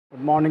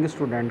Good morning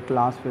student,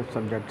 class 5th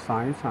subject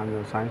science. I am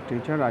your science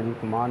teacher Rajiv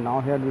Kumar. Now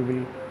here we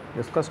will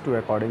discuss to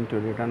according to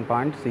written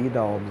point, see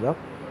the observe.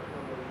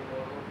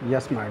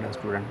 Yes my dear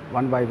student,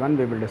 one by one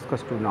we will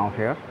discuss to now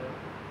here.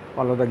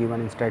 Follow the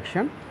given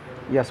instruction.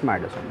 Yes my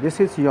dear student,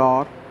 this is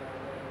your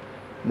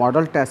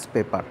model test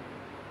paper.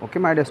 Okay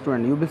my dear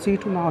student, you will see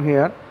to now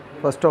here.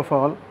 First of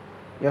all,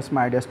 yes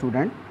my dear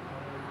student,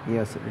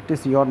 yes it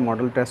is your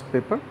model test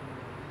paper.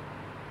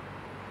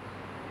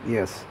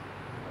 Yes,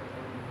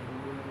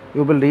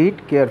 you will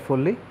read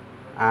carefully,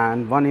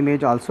 and one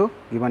image also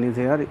given is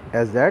here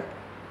as that.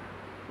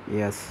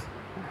 Yes,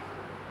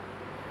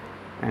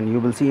 and you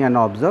will see and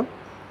observe.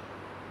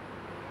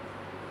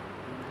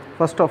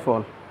 First of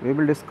all, we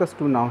will discuss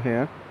to now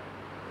here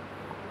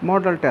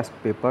model test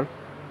paper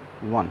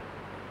 1.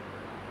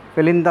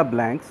 Fill in the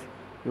blanks.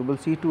 You will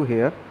see to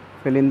here,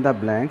 fill in the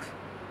blanks.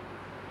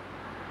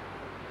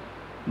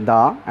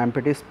 The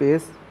empty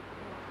space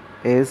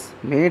is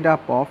made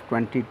up of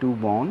 22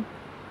 bone.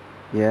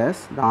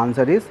 Yes, the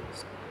answer is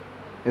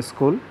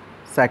school.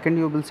 Second,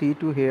 you will see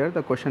to here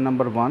the question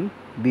number 1,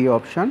 B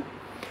option.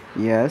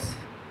 Yes,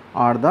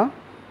 are the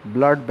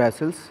blood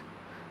vessels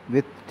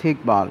with thick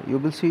wall. You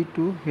will see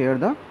to here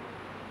the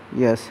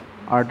yes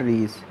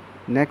arteries.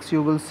 Next,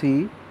 you will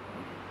see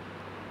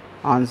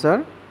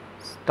answer,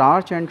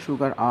 starch and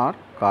sugar are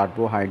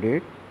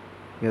carbohydrate.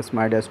 Yes,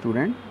 my dear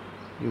student,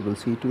 you will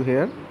see to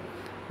here.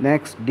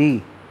 Next,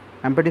 D,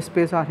 empty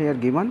space are here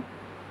given,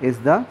 is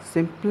the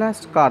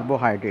simplest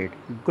carbohydrate,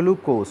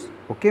 glucose.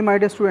 Okay my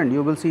dear student,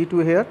 you will see to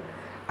here.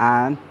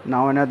 And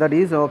now another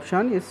is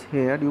option is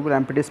here, you will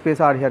empty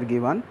space are here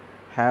given,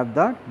 have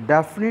the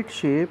definite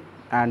shape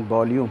and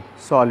volume,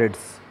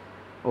 solids.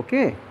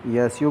 Okay,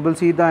 yes, you will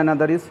see the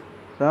another is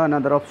the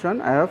another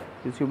option F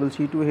is, you will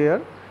see to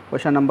here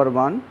question number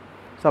 1,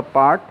 sub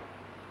part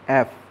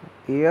F,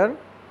 air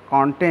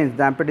contains,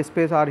 the empty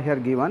space are here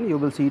given, you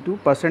will see to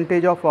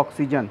percentage of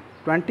oxygen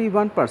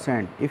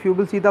 21%. If you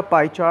will see the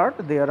pie chart,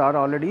 there are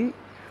already,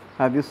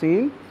 have you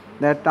seen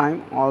that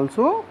time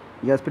also?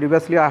 Yes,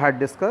 previously I had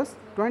discussed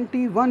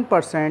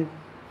 21%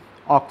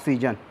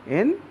 oxygen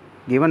in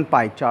given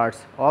pie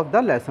charts of the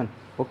lesson.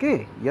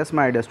 Okay, yes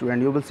my dear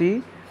student, you will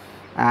see.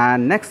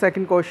 And next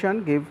second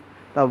question, give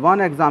the one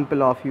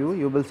example of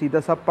you will see the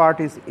subpart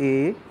is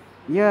A.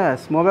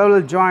 Yes,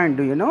 movable joint,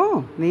 do you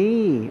know?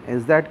 Knee,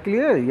 is that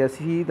clear? Yes,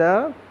 see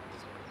the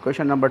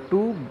question number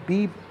 2,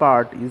 B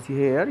part is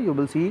here, you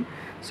will see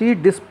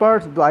seed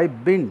dispersed by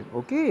wind.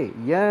 Okay,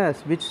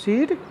 yes, which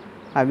seed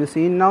have you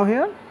seen now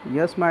here?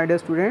 Yes my dear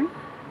student,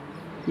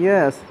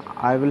 yes,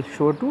 I will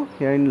show to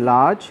here in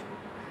large.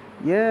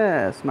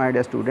 Yes my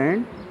dear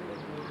student,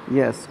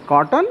 yes,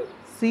 cotton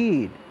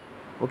seed.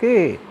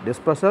 Okay,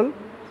 dispersal,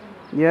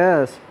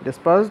 yes,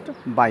 dispersed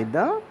by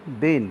the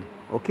wind.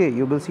 Okay,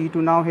 you will see to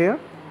now here,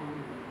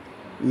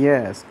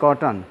 yes,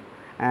 cotton.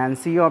 And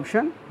C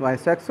option,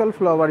 bisexual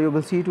flower, you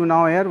will see to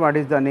now here what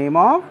is the name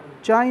of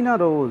China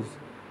rose.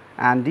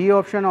 And D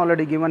option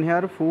already given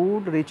here,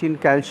 food rich in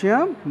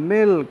calcium,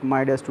 milk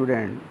my dear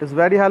student, it is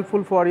very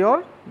helpful for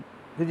your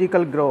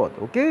physical growth.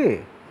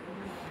 Okay,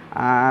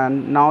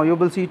 and now you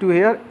will see to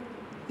here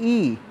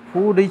E,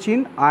 food rich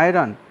in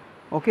iron.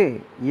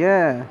 Okay,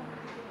 yeah,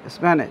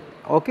 Spanish.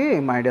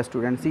 Okay my dear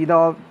student, see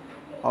the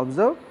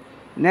observe.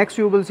 Next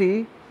you will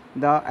see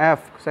the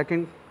F,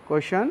 second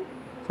question,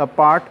 sub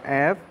part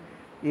F,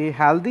 a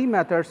healthy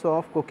methods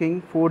of cooking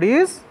food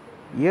is,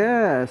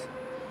 yes,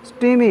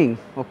 steaming.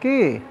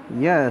 Okay,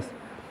 yes,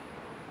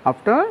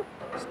 after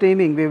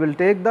steaming we will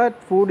take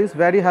that food is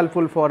very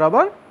helpful for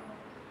our,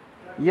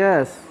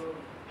 yes,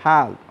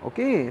 health.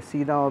 Okay,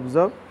 see the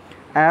observe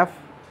F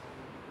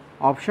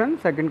option,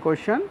 second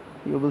question,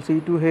 you will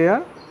see to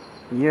here.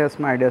 Yes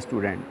my dear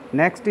student,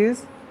 next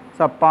is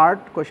sub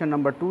part question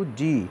number 2,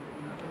 G,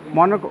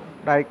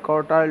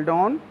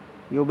 monocotyledon,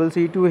 you will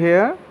see to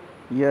here.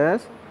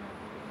 Yes,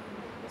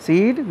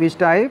 seed which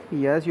type?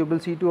 Yes, you will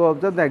see to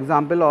observe the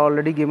example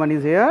already given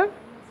is here,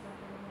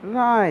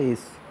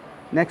 rice.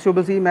 Next you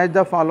will see match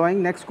the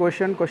following. Next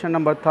question, question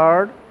number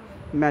 3rd,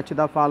 match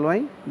the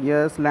following.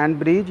 Yes, land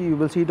bridge, you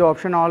will see the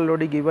option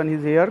already given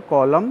is here,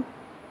 column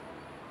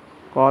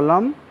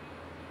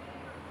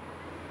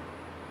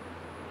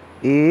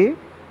A,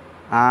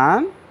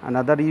 and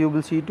another you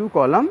will see to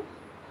column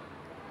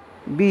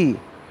B.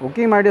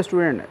 Okay my dear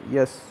student,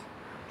 yes,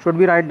 should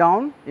be write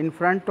down in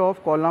front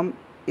of column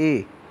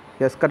A.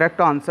 Yes, correct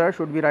answer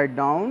should be write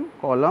down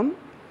column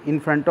in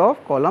front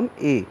of column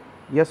A.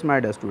 Yes my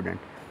dear student,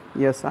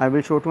 yes, I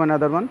will show to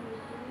another one,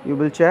 you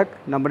will check,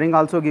 numbering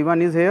also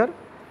given is here.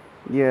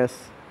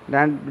 Yes,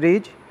 land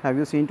bridge, have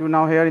you seen to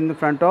now here in the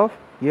front of,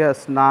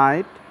 yes,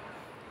 night.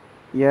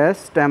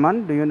 Yes,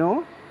 stamen, do you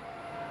know,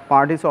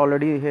 part is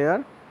already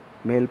here,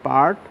 male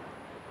part.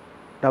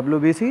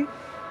 WBC,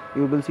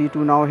 you will see to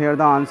now here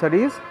the answer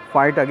is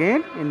fight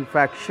against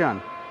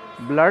infection.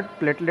 Blood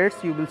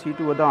platelets, you will see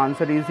to the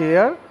answer is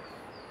here,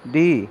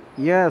 D,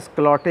 yes,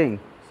 clotting,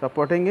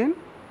 supporting in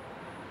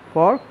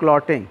for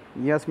clotting.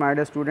 Yes my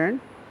dear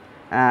student.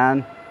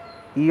 And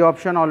E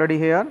option already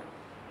here,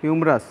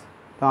 humerus,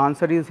 the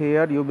answer is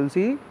here, you will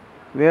see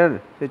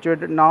Where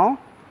situated now?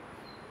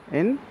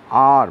 In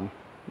arm.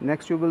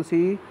 Next you will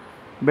see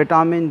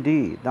vitamin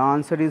D. The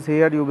answer is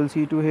here, you will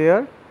see to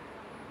here.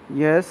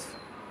 Yes,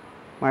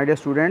 my dear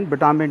student,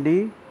 vitamin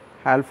D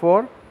help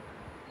for,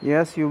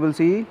 yes, you will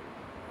see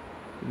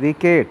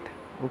ricket.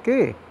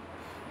 Okay.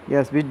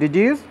 Yes, which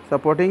disease?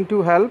 Supporting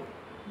to help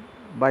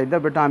by the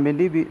vitamin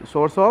D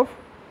source of,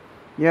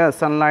 yes,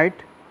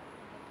 sunlight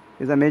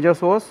is a major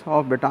source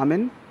of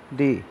vitamin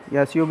D.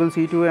 Yes, you will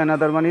see to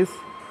another one is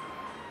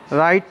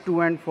right,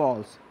 true and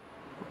false.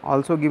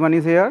 Also given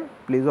is here,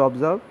 please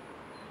observe.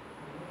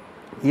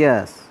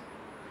 Yes,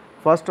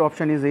 first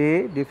option is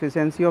A,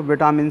 deficiency of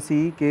vitamin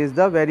C case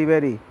the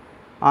very.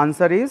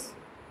 Answer is,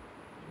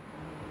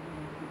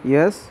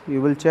 yes,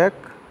 you will check.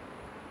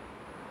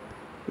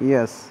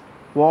 Yes,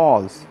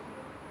 false.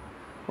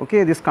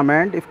 Okay, this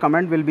comment, if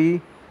comment will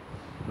be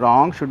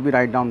wrong, should be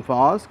write down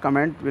false.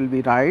 Comment will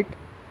be right,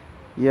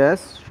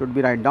 yes, should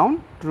be write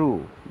down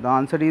true. The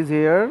answer is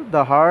here,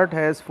 the heart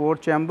has 4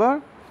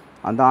 chamber,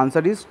 and the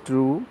answer is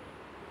true.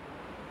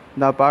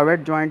 The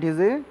pivot joint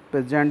is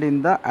present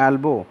in the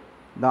elbow.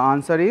 The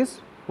answer is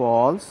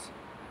false.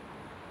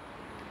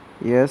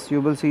 Yes,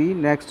 you will see.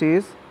 Next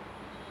is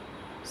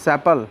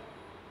sepal.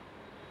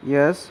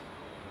 Yes,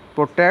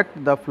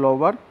 protect the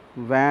flower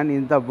when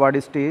in the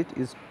bud stage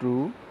is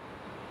true.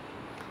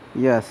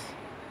 Yes.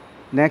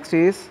 Next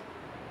is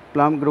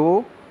plum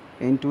grow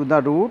into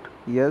the root.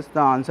 Yes, the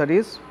answer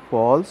is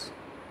false.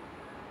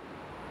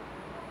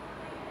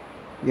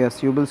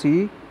 Yes, you will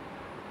see.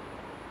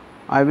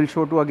 I will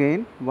show to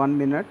again 1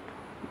 minute.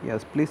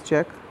 Yes, please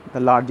check the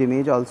large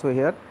image also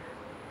here.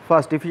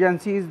 First,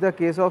 deficiency is the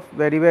case of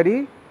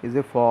very is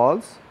a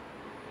false,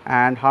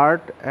 and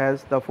heart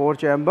as the 4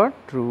 chamber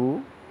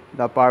true.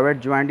 The pivot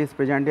joint is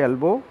present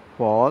elbow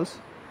false.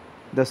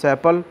 The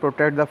sepal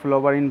protect the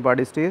flower in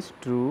bud stage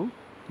true.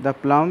 The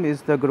plum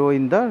is the grow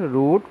in the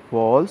root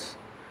false.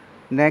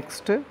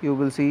 Next, you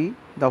will see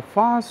the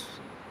fast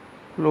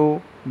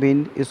flow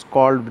wind is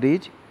called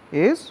bridge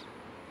is,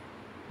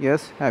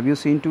 yes, have you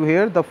seen to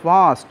here, the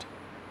fast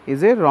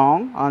is a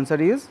wrong,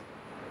 answer is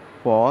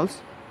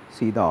false.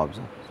 See the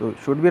observe. So,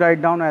 should be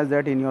write down as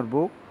that in your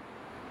book.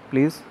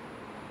 Please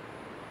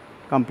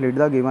complete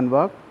the given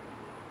work.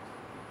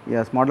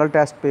 Yes, model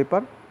test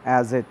paper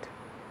as it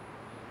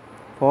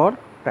for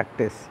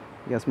practice.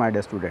 Yes, my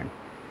dear student.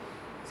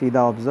 See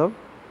the observe.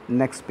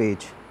 Next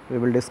page we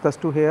will discuss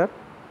to here.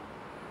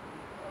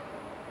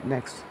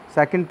 Next,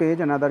 second page,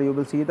 another you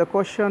will see the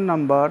question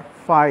number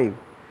 5.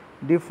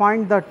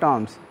 Define the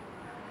terms.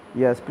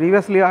 Yes,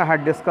 previously I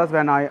had discussed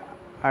when I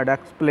had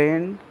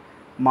explained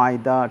my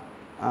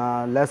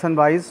lesson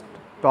wise,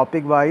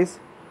 topic wise.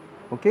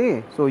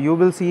 Okay, so you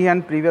will see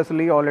and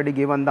previously already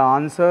given the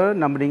answer,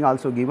 numbering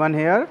also given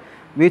here,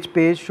 which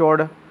page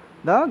showed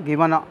the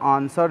given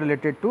answer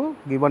related to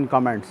given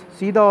comments.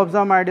 See the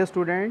observe, my dear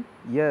student.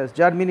 Yes,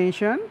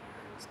 germination,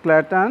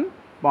 skeleton,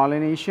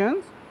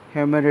 pollination,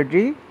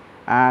 heredity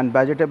and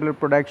vegetable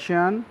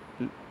production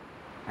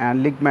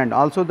and ligament.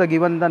 Also the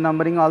given the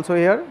numbering also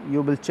here.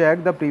 You will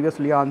check the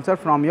previously answer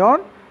from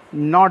your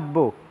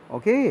notebook.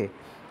 Okay,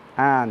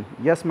 and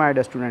yes, my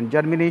dear student,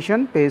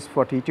 germination page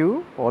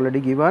 42 already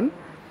given.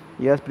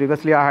 Yes,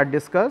 previously I had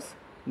discussed.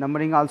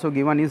 Numbering also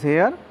given is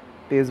here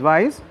page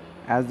wise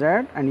as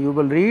that, and you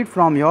will read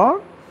from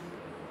your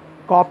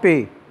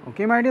copy.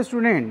 Okay, my dear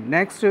student.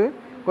 Next,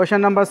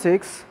 question number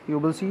 6 you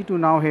will see to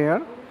now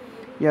here.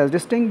 Yes,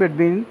 distinct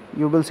between,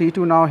 you will see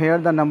to now here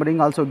the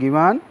numbering also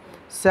given.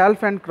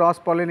 Self and cross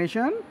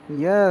pollination,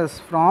 yes,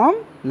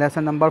 from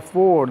lesson number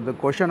 4. The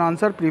question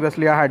answer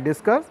previously I had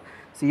discussed.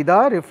 See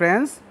the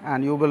reference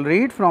and you will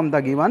read from the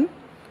given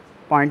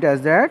point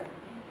as that,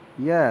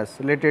 yes,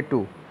 related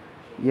to.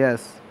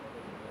 Yes,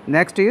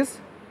 next is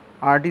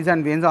arteries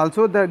and veins,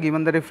 also the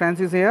given the reference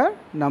is here,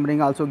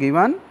 numbering also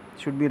given,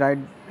 should be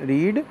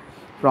read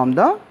from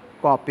the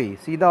copy.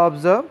 See the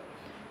observe,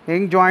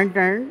 hinge joint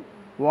and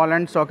wall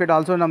and socket,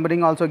 also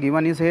numbering also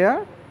given is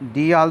here.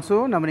 D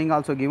also numbering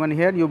also given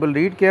here, you will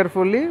read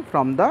carefully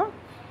from the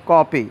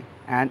copy.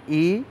 And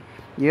E,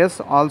 yes,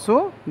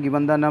 also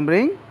given the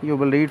numbering, you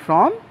will read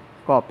from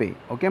copy.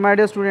 Okay, my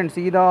dear students,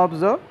 see the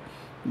observe.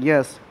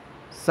 Yes,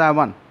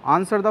 7,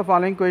 answer the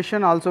following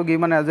question, also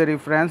given as a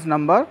reference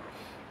number.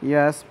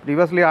 Yes,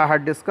 previously I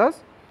had discussed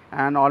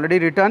and already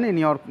written in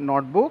your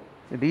notebook.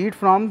 Read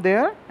from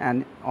there,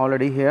 and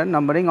already here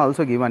numbering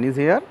also given is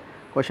here.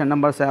 Question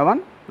number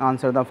 7,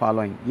 answer the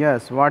following.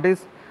 Yes,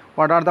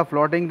 what are the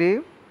floating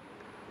leaf?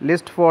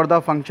 List for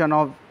the function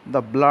of the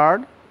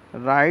blood,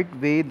 right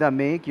way the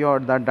make your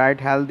the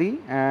diet healthy,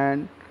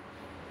 and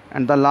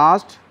the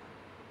last,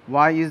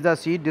 why is the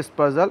seed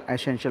dispersal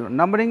essential?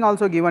 Numbering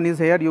also given is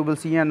here, you will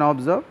see and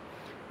observe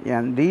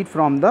and read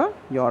from the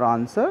your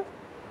answer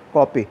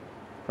copy,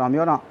 from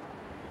your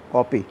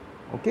copy.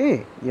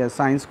 Okay, yes,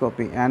 science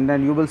copy, and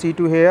then you will see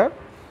to here,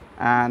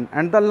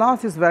 and the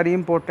last is very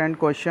important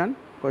question,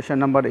 question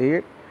number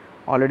 8.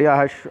 Already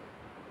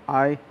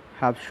I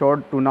have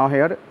showed to now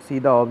here. See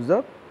the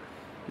observe,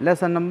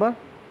 lesson number,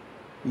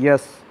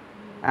 yes,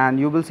 and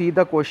you will see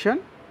the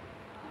question.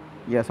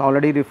 Yes,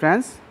 already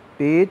reference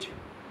page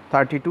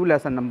 32,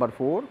 lesson number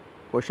 4,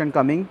 question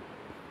coming.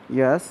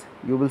 Yes,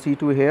 you will see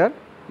to here.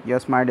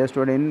 Yes, my dear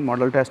student,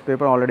 model test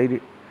paper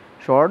already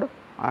showed.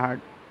 I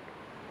had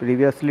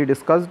previously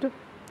discussed.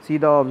 See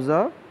the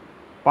observe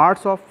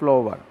parts of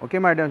flower. Okay,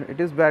 my dear, it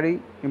is very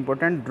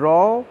important.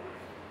 Draw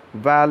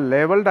well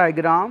level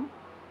diagram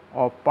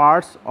of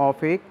parts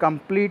of a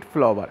complete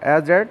flower.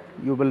 As that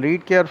you will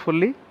read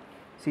carefully.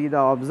 See the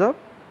observe.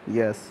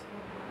 Yes,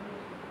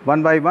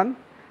 one by one.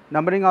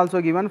 Numbering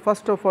also given.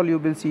 First of all, you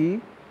will see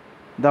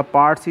the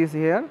parts is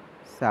here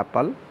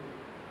sepal.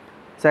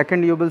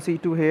 Second, you will see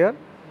to here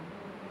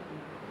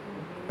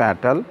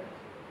petal.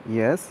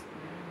 Yes,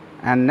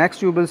 and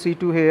next you will see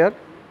to here,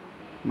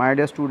 my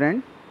dear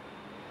student,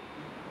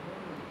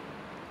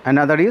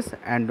 another is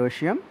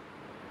endoecium.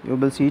 You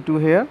will see to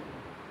here,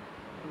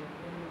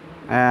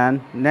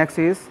 and next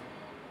is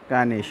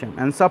gynoecium,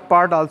 and sub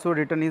part also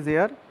written is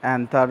here,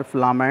 anther,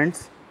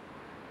 filaments,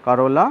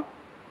 corolla.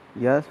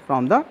 Yes,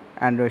 from the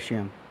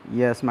endoecium.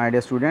 Yes, my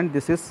dear student,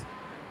 this is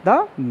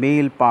the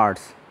male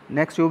parts.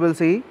 Next you will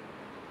see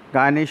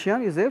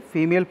gynoecium is a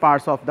female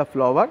parts of the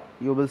flower.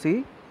 You will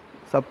see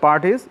sub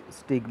part is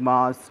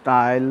stigma,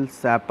 style,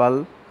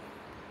 sepal.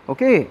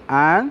 Okay,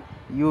 and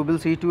you will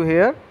see to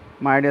here,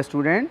 my dear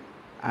student,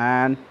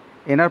 and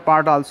inner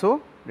part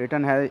also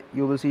written has,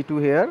 you will see to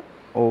here,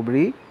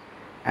 ovary.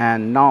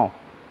 And now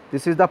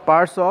this is the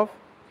parts of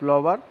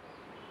flower.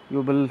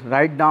 You will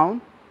write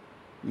down,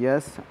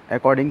 yes,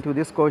 according to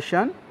this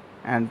question,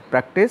 and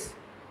practice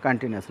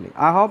continuously.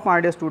 I hope my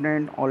dear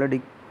student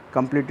already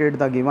completed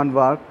the given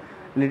work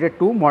related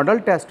to model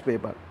test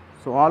paper.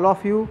 So all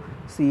of you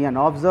see and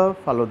observe,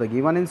 follow the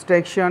given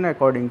instruction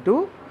according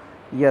to,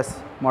 yes,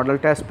 model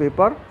test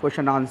paper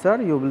question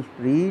answer. You will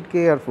read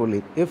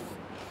carefully. If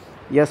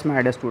yes,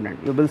 my dear student,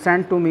 you will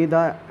send to me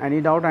the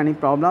any doubt, any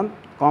problem,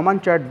 common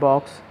chat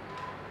box.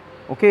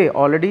 Okay,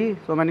 already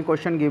so many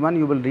question given.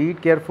 You will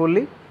read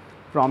carefully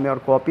from your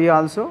copy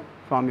also,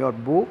 from your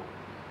book.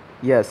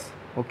 Yes,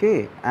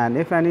 okay, and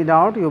if any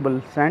doubt, you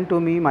will send to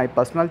me my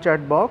personal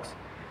chat box.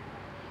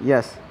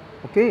 Yes,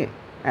 okay,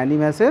 any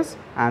message,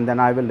 and then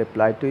I will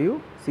reply to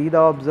you. See the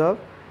observe.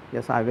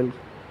 Yes, I will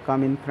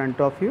come in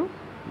front of you.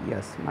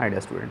 Yes, my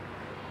dear student,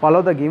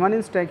 follow the given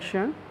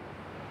instruction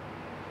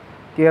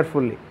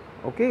carefully.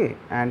 Okay,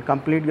 and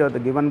complete the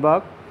given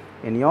work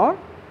in your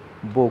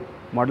book,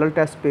 model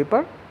test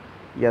paper.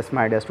 Yes,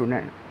 my dear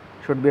student,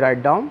 should be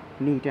write down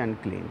neat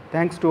and clean.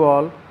 Thanks to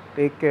all.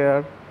 Take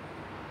care.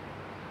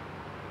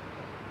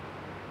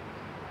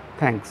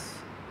 Thanks.